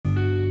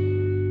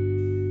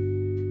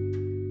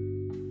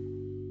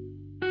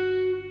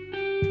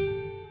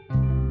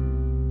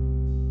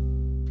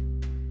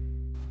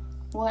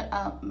What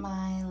up,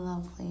 my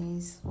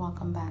lovelies?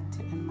 Welcome back to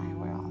In My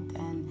World.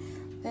 And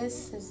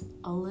this is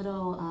a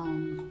little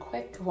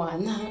quick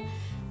one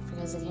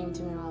because it came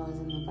to me while I was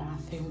in the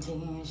bathroom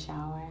taking a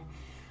shower.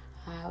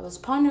 I was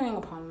pondering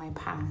upon my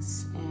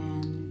past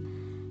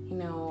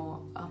and,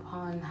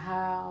 upon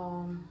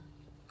how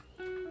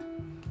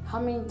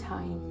many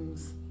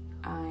times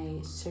I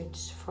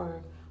searched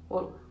for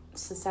what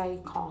society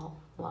call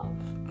love.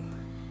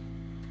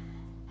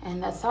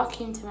 And a thought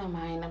came to my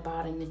mind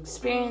about an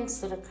experience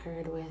that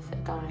occurred with a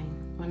guy.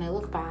 When I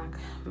look back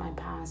my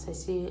past, I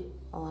see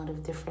a lot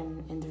of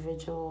different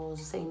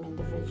individuals, same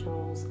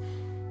individuals,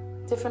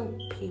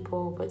 different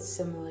people, but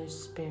similar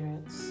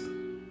spirits,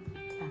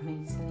 if that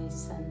makes any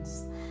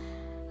sense.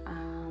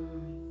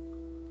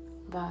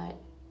 But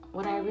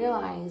what I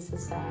realized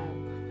is that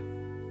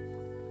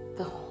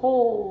the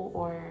whole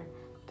or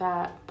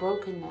that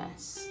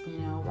brokenness,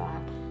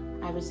 that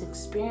I was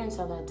experiencing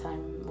at that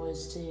time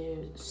was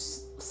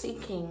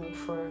seeking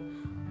for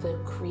the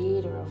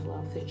creator of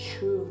love, the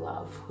true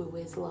love, who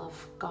is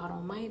love, God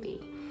Almighty.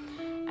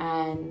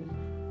 And,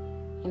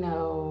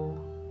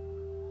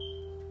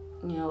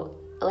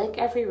 like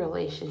every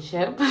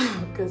relationship,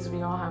 because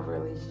we all have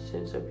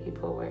relationships with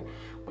people where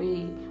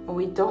when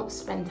we don't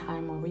spend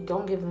time or we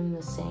don't give them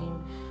the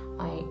same,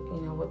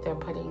 what they're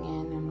putting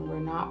in, and we're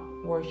not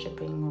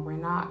worshiping, or we're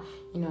not,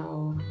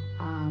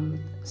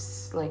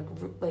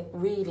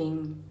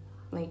 reading,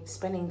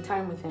 spending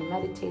time with him,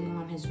 meditating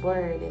on his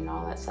word and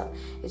all that stuff.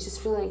 It just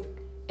feel like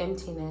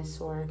emptiness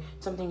or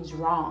something's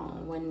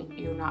wrong when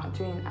you're not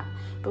doing that.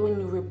 But when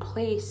you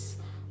replace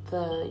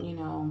the,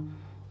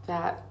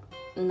 that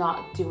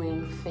not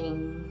doing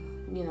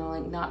thing,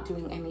 not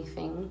doing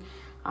anything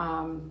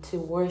to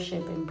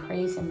worship and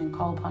praise him and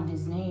call upon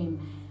his name,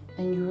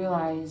 then you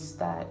realize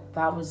that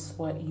was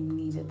what you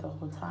needed the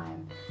whole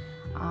time.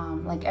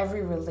 Like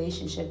every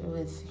relationship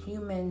with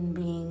human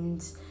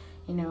beings,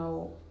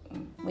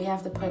 we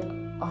have to put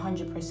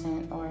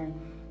 100% or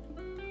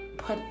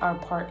put our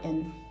part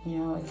in.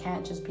 It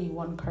can't just be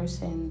one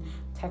person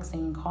texting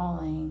and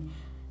calling.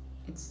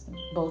 It's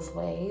both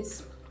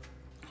ways.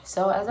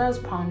 So as I was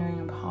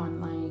pondering upon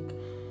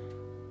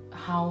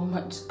how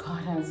much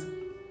God has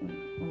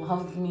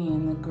loved me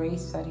and the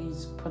grace that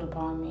he's put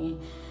upon me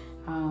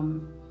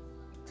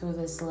through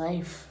this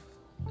life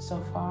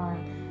so far,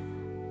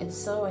 it's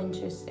so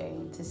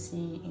interesting to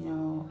see,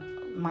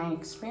 my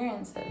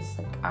experiences.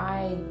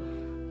 I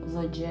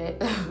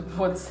legit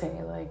would say,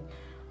 a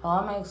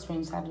lot of my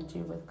experience had to do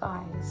with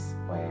guys,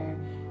 where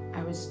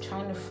I was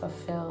trying to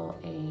fulfill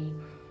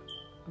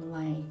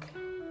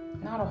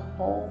not a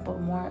whole, but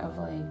more of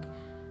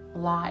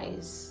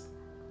lies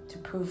to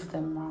prove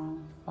them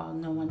wrong. Well,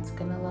 no one's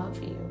gonna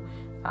love you.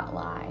 That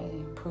lie,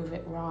 prove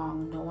it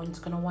wrong. No one's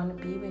gonna want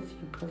to be with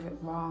you, prove it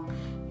wrong.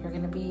 You're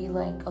gonna be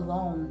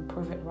alone,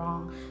 prove it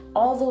wrong.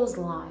 All those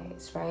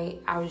lies,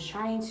 right? I was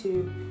trying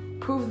to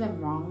prove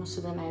them wrong, so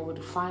then I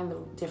would find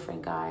the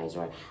different guys,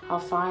 or I'll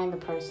find the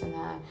person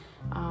that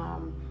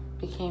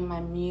became my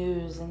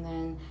muse, and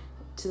then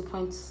to the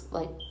point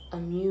a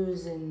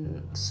muse,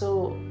 and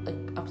so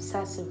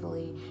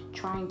obsessively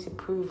trying to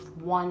prove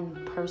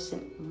one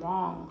person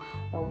wrong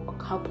or a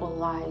couple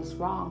lies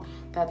wrong,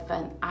 that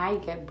then I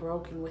get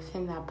broken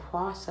within that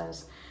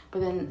process, but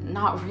then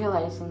not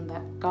realizing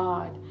that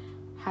God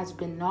has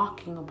been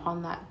knocking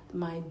upon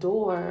my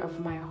door of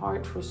my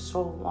heart for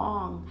so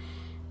long,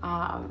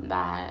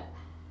 that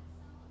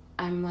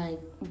I'm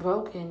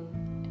broken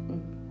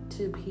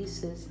to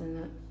pieces,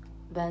 and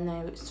then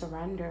I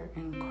surrender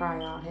and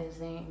cry out his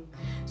name.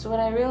 So what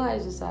I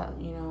realized is that,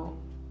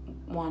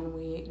 one,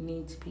 we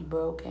need to be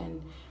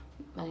broken,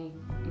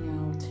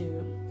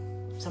 to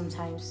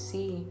sometimes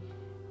see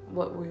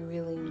what we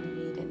really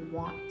need and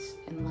want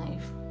in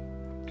life.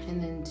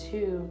 And then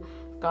two,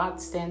 God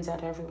stands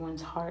at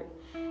everyone's heart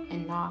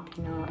and knock.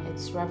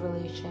 It's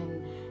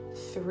Revelation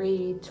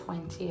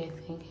 3:20, I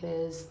think it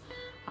is,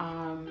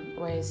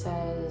 where it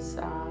says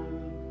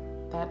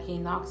that he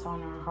knocks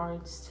on our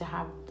hearts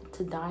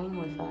to dine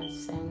with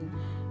us, and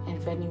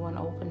if anyone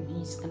open,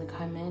 he's gonna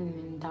come in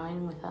and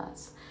dine with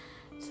us.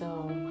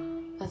 So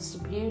that's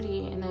the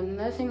beauty. And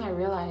another thing I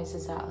realized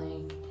is that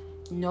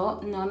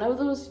none of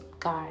those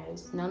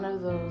guys, none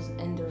of those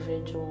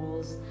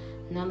individuals,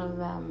 none of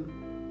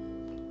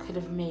them could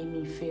have made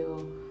me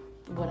feel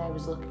what I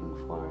was looking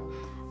for.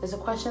 There's a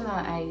question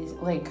that I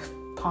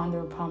ponder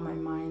upon my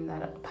mind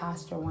that a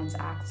pastor once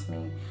asked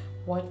me,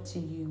 what do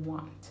you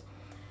want?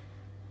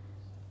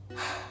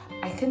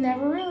 I could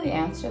never really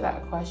answer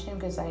that question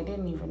because I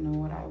didn't even know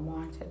what I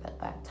wanted at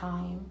that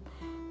time.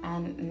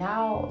 And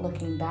now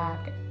looking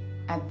back,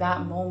 at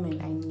that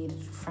moment I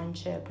needed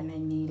friendship, and I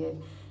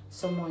needed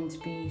someone to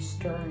be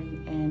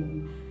stern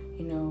and,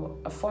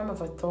 a form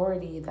of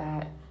authority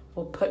that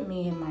will put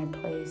me in my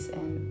place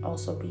and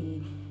also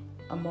be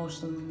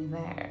emotionally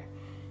there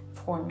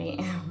for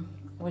me,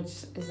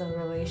 which is a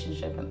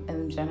relationship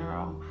in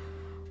general.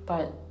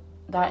 But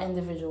that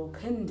individual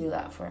couldn't do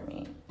that for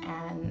me.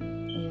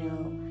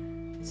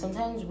 And,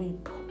 sometimes we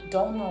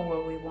don't know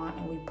what we want,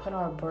 and we put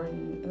our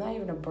burden, not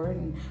even a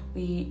burden,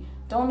 we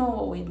don't know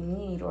what we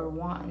need or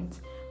want,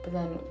 but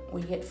then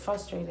we get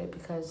frustrated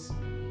because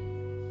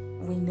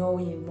we know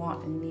we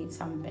want and need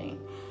something.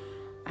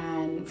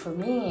 And for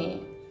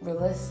me,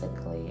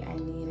 realistically, I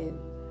needed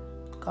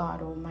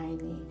God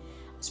Almighty.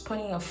 I was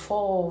putting a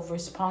full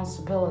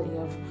responsibility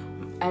of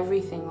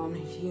everything on a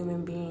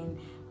human being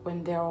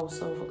when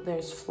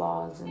there's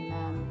flaws in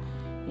them.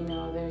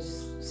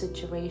 There's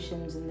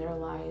situations in their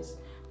lives.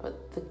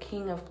 But the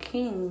King of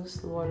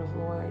Kings, Lord of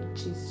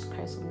Lords, Jesus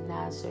Christ of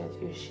Nazareth,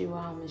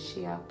 Yeshua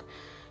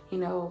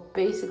HaMashiach,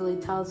 basically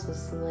tells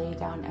us to lay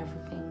down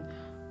everything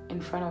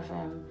in front of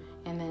him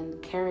and then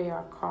carry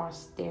our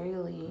cross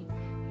daily.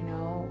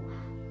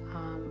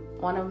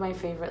 One of my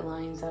favorite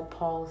lines that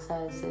Paul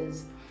says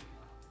is,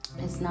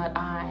 "It's not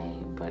I,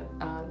 but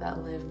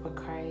that live, but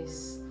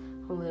Christ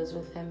who lives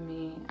within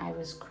me. I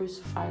was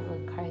crucified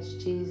with Christ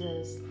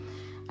Jesus."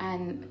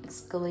 And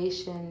it's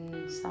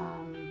Galatians,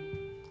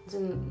 it's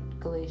in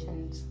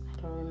Galatians,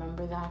 I don't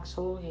remember the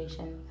actual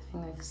location, I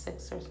think like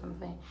 6 or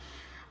something.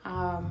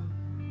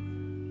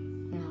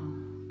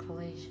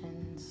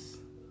 Galatians.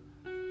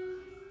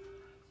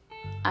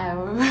 I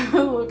don't remember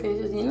the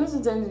location.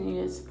 Sometimes when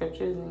you get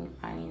scriptures in your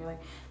mind, you're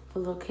like, the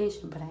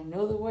location, but I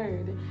know the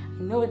word.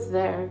 I know it's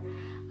there.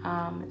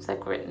 It's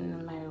like written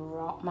in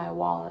my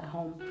wall at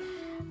home.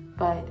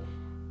 But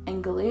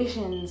in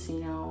Galatians,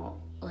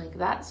 like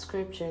that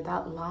scripture,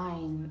 that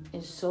line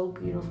is so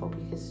beautiful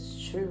because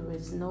it's true.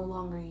 It's no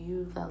longer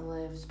you that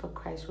lives, but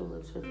Christ who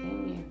lives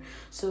within you.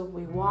 So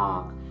we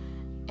walk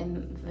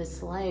in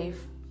this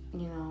life,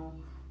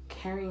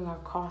 carrying our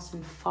cross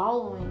and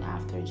following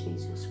after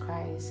Jesus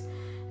Christ,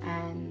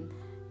 and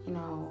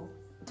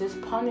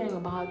just pondering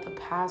about the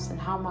past and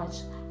how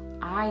much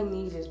I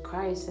needed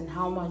Christ, and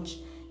how much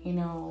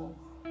even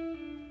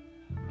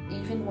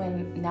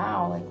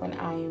when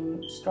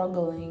I'm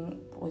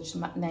struggling, which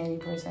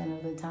 90%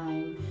 of the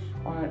time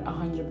or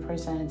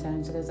 100% of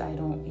times, because I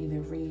don't either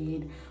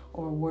read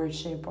or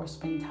worship or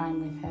spend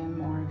time with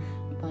him or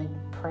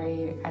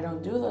pray, I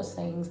don't do those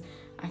things,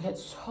 I get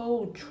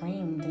so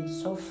drained and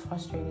so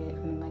frustrated,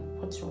 and I'm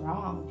like, what's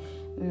wrong?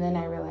 And then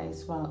I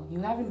realize, well, you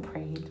haven't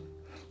prayed,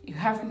 you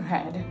haven't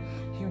read,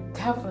 you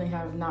definitely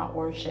have not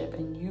worshiped,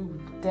 and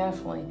you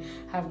definitely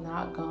have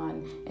not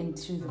gone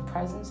into the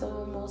presence of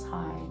the Most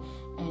High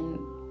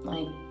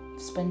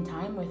and spend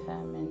time with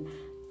him. And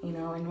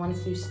and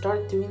once you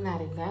start doing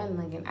that again,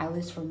 and at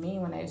least for me,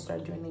 when I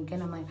start doing it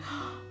again, I'm like,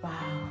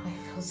 wow, I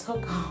feel so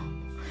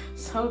calm,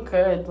 so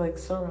good,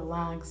 so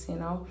relaxed,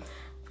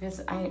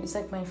 because it's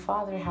like my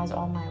Father has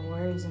all my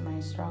worries and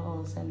my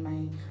struggles and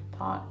my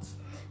thoughts.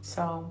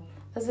 So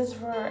this is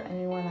for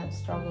anyone that's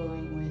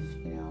struggling with,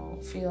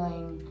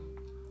 feeling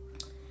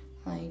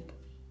like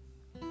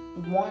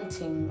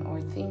wanting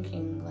or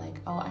thinking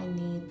oh, I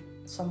need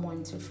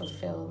someone to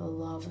fulfill the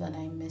love that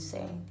I'm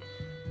missing.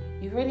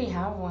 You already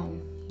have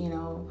one,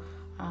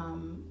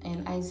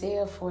 in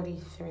Isaiah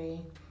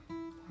 43.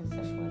 What's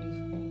the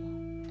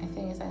 43? I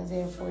think it's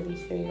Isaiah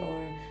 43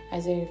 or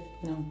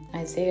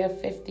Isaiah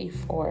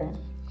 54.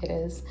 It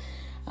is.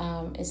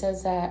 It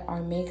says that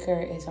our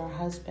Maker is our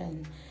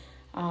husband,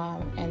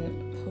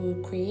 and who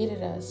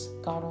created us,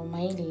 God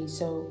Almighty.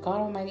 So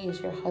God Almighty is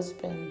your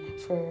husband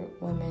for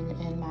women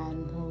and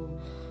men who,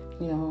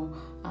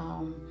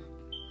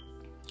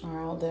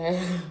 are out there,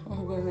 or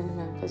women and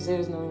men, because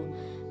there's no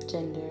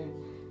gender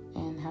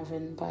in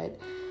heaven. But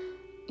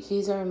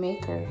he's our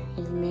Maker.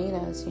 He made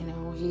us.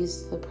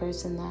 He's the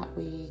person that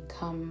we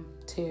come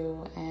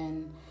to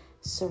and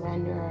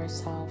surrender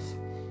ourselves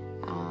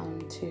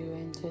to,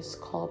 and just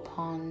call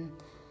upon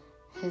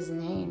his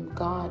name.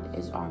 God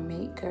is our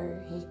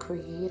Maker. He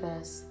created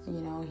us.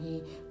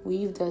 He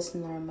weaved us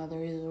in our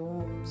mother's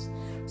wombs.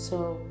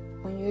 So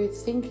when you're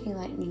thinking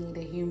that you need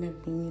a human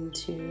being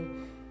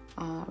to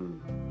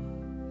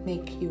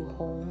make you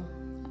whole,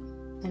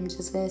 I'm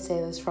just going to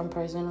say this from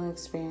personal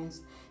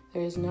experience.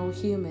 There is no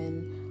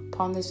human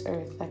upon this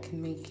earth that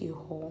can make you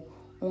whole.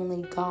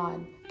 Only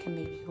God can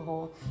make you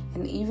whole.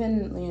 And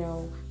even,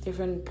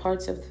 different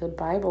parts of the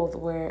Bible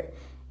where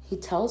he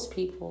tells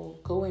people,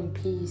 go in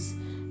peace.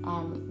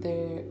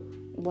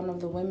 One of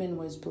the women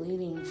was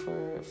bleeding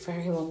for a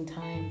very long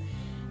time.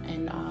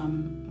 And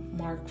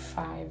Mark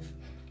 5,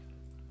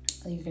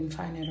 you can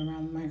find it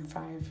around Mark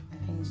 5, I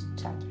think it's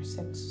chapter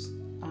 6.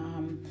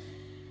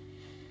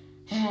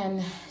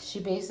 And she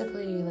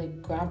basically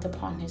grabbed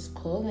upon his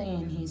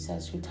clothing, and he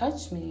says, "Who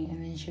touched me?"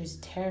 And then she was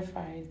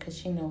terrified because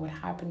she knew what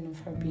happened of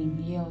her being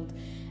healed.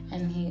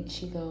 And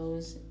she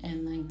goes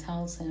and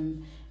tells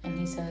him, and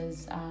he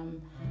says,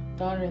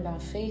 "Daughter, thy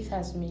faith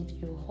has made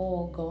you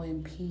whole. Go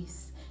in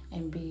peace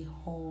and be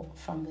whole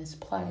from this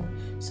plague."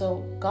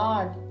 So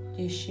God,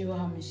 Yeshua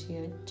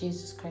HaMashiach,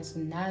 Jesus Christ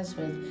of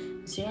Nazareth,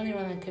 is the only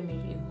one that can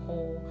make you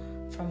whole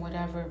from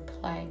whatever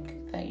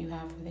plague that you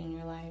have within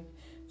your life.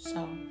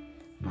 So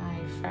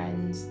my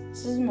friends,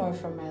 this is more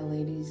for my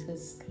ladies,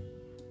 because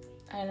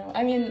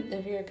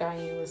if you're a guy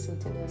and you listen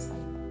to this,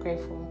 I'm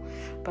grateful,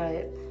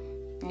 but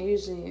I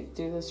usually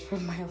do this for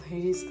my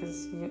ladies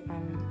because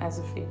I'm as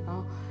a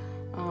female.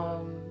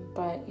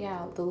 But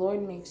yeah, the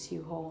Lord makes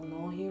you whole.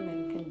 No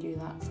human can do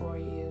that for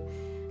you.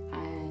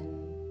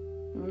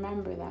 And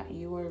remember that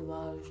you are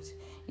loved.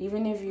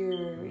 Even if you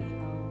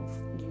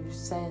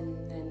sin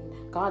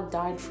and God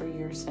died for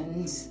your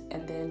sins,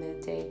 at the end of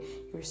the day,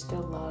 you're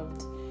still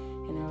loved.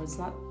 It's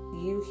not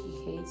you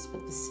He hates,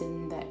 but the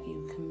sin that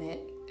you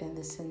commit and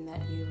the sin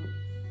that you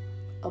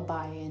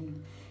abide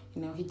in.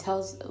 He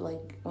tells,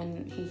 like,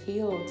 when He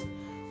healed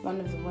one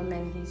of the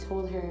women, He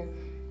told her,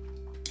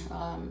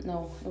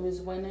 it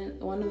was one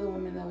of the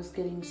women that was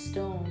getting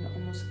stoned,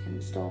 almost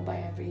getting stoned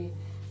by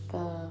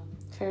the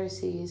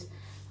Pharisees.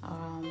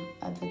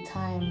 At the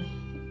time,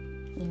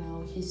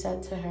 He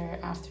said to her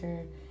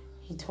after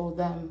He told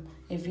them,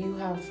 if you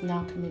have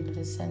not committed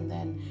a sin,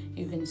 then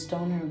you can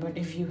stone her, but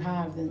if you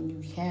have, then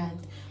you can't.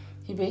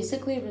 He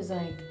basically was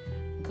like,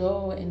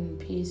 go in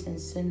peace and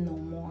sin no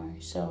more.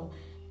 So,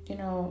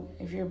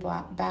 if you're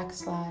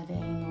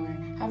backsliding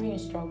or having a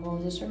struggle,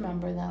 just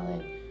remember that,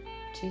 like,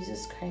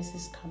 Jesus Christ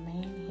is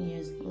coming. He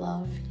is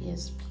love. He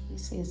is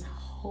peace. He is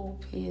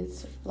hope. He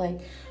is,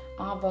 like,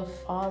 Abba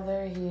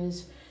Father. He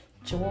is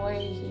joy.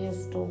 He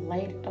is the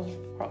light of the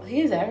world.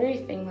 He is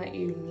everything that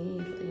you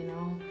need,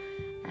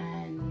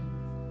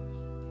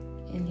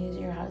 and He's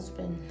your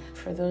husband.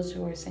 For those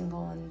who are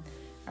single and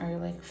are,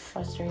 like,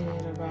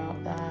 frustrated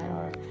about that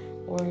or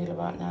worried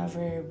about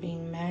never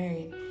being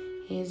married,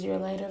 He is your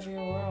light of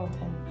your world,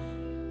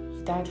 and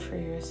He died for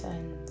your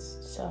sins.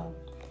 So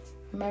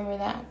remember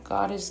that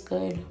God is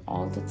good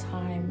all the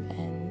time,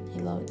 and He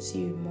loves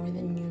you more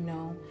than you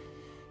know.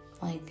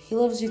 Like, He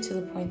loves you to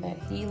the point that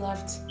He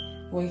left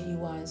where He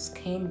was,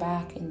 came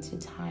back into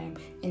time,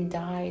 and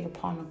died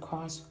upon a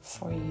cross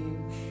for you,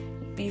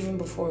 even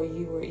before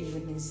you were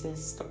even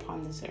exist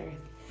upon this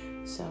earth.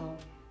 So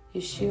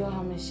Yeshua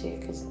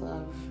HaMashiach is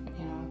love,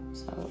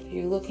 So if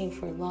you're looking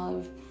for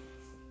love,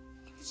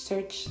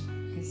 search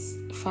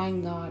and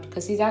find God,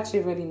 because He's actually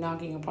already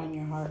knocking upon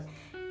your heart,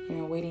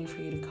 waiting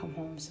for you to come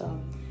home. So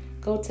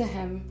go to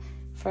Him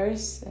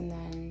first, and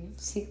then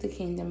seek the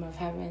kingdom of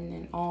heaven,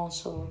 and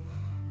also,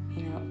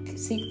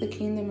 seek the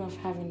kingdom of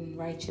heaven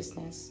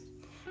righteousness,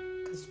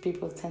 because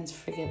people tend to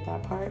forget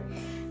that part,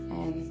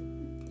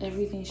 and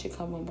everything should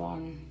come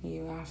upon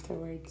you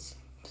afterwards.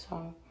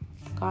 So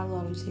God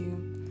loves you,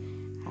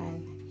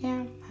 and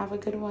have a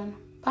good one.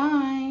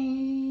 Bye.